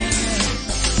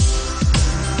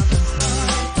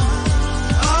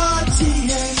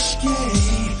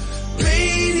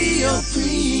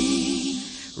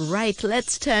right,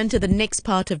 let's turn to the next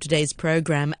part of today's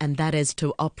program, and that is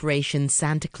to Operation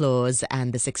Santa Claus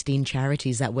and the 16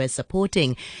 charities that we're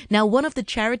supporting. Now, one of the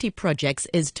charity projects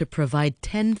is to provide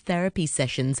 10 therapy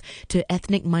sessions to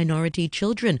ethnic minority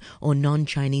children or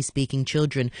non-Chinese speaking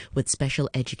children with special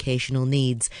educational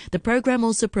needs. The program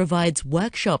also provides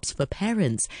workshops for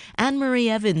parents. Anne-Marie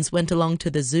Evans went along to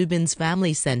the Zubin's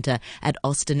Family Center at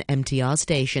Austin MTR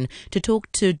Station to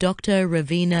talk to Dr.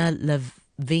 Ravina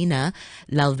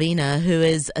Lalvina, who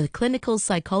is a clinical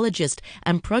psychologist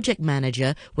and project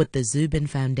manager with the Zubin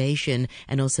Foundation,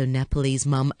 and also Nepalese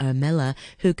mum Urmila,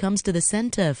 who comes to the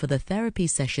center for the therapy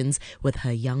sessions with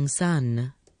her young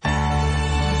son.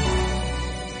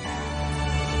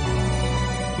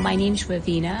 My name is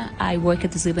Ravina. I work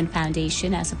at the Zubin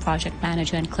Foundation as a project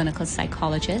manager and clinical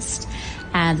psychologist.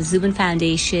 And the Zubin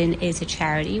Foundation is a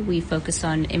charity. We focus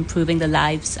on improving the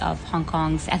lives of Hong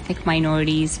Kong's ethnic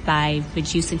minorities by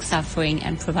reducing suffering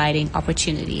and providing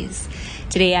opportunities.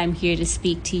 Today I'm here to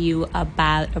speak to you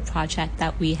about a project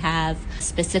that we have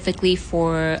specifically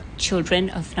for children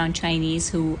of non-Chinese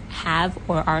who have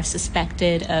or are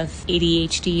suspected of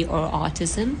ADHD or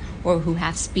autism or who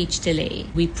have speech delay.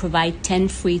 We provide 10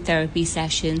 free therapy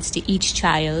sessions to each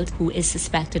child who is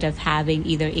suspected of having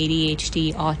either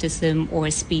ADHD, autism,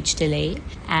 or speech delay.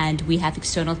 And we have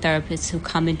external therapists who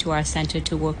come into our center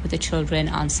to work with the children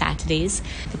on Saturdays.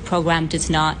 The program does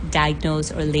not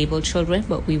diagnose or label children,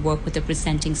 but we work with the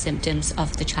presenting symptoms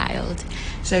of the child.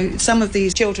 So some of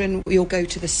these children, you'll go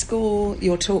to the school,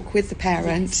 you'll talk with the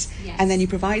parents, yes. And then you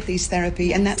provide these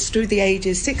therapy, and that's through the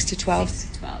ages 6 to 12.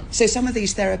 6 to 12. So some of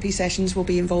these therapy sessions will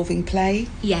be involving play?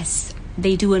 Yes.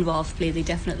 They do involve play. They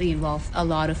definitely involve a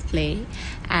lot of play.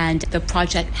 And the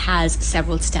project has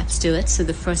several steps to it. So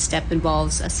the first step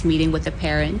involves us meeting with the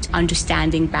parent,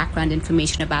 understanding background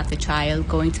information about the child,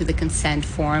 going through the consent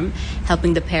form,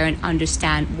 helping the parent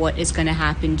understand what is going to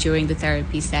happen during the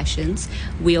therapy sessions.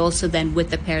 We also then, with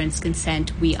the parent's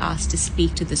consent, we ask to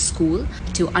speak to the school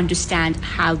to understand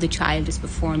how the child is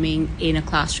performing in a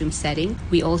classroom setting.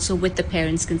 We also, with the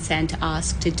parent's consent,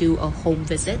 ask to do a home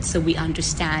visit so we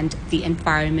understand the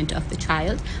environment of the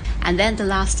child. And then the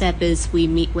last step is we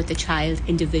meet with the child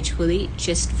individually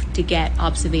just to get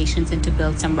observations and to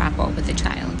build some rapport with the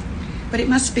child. But it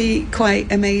must be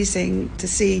quite amazing to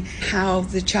see how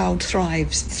the child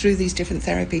thrives through these different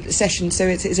therapy sessions. So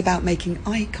it's about making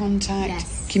eye contact,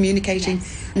 yes. Communicating,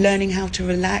 yes. Learning how to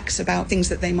relax about things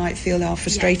that they might feel are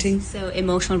frustrating. Yes. So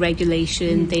emotional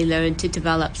regulation, they learn to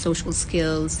develop social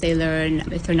skills. They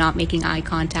learn, if they're not making eye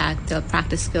contact, they'll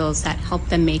practice skills that help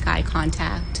them make eye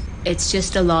contact. It's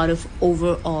just a lot of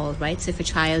overall, right? So if a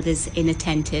child is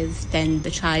inattentive, then the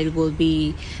child will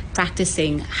be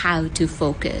practicing how to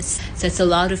focus. So it's a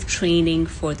lot of training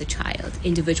for the child,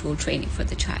 individual training for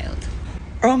the child.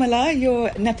 Urmila,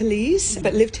 you're Nepalese,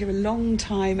 but lived here a long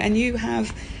time, and you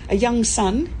have a young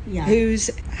son who's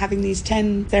having these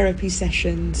 10 therapy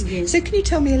sessions. Yes. So can you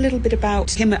tell me a little bit about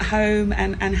him at home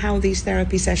and how these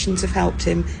therapy sessions have helped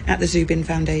him at the Zubin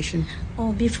Foundation?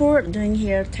 Oh, before doing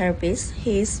here therapies,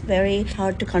 he's very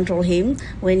hard to control him.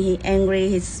 When he angry,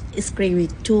 he's screaming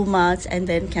too much and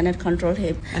then cannot control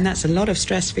him. And that's a lot of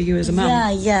stress for you as a mum.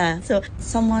 Yeah. So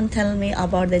someone tell me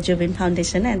about the Zubin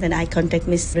Foundation, and then I contact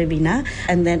Miss Ravina.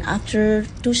 And then after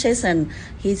 2 sessions,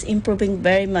 he's improving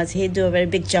very much. He do a very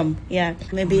big jump. Yeah,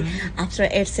 maybe after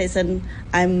 8 sessions,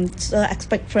 I'm so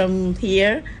expect from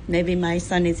here. Maybe my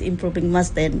son is improving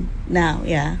much than now.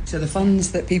 Yeah. So the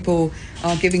funds that people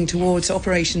are giving towards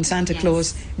Operation Santa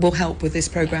Claus will help with this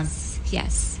program.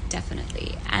 Yes,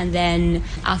 definitely. And then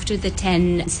after the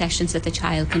 10 sessions that the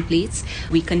child completes,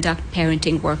 we conduct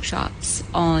parenting workshops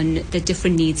on the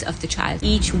different needs of the child.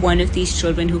 Each one of these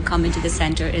children who come into the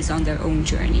center is on their own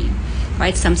journey,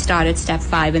 right? Some start at step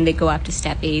 5 and they go up to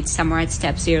step 8. Some are at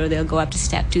step 0, they'll go up to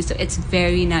step 2. So it's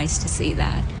very nice to see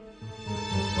that.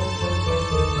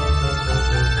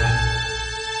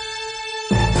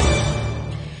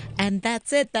 And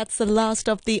that's it. That's the last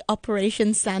of the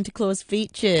Operation Santa Claus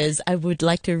features. I would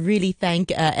like to really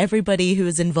thank everybody who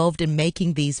is involved in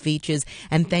making these features.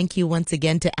 And thank you once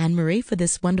again to Anne-Marie for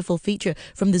this wonderful feature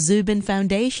from the Zubin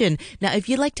Foundation. Now, if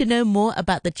you'd like to know more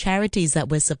about the charities that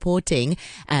we're supporting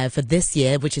for this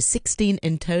year, which is 16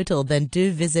 in total, then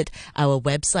do visit our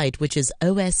website, which is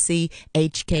oschk.org.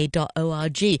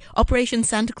 Operation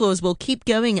Santa Claus will keep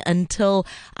going until,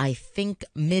 I think,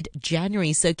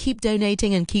 mid-January. So keep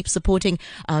donating and keep supporting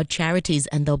our charities,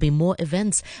 and there'll be more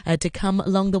events to come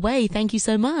along the way. Thank you so much.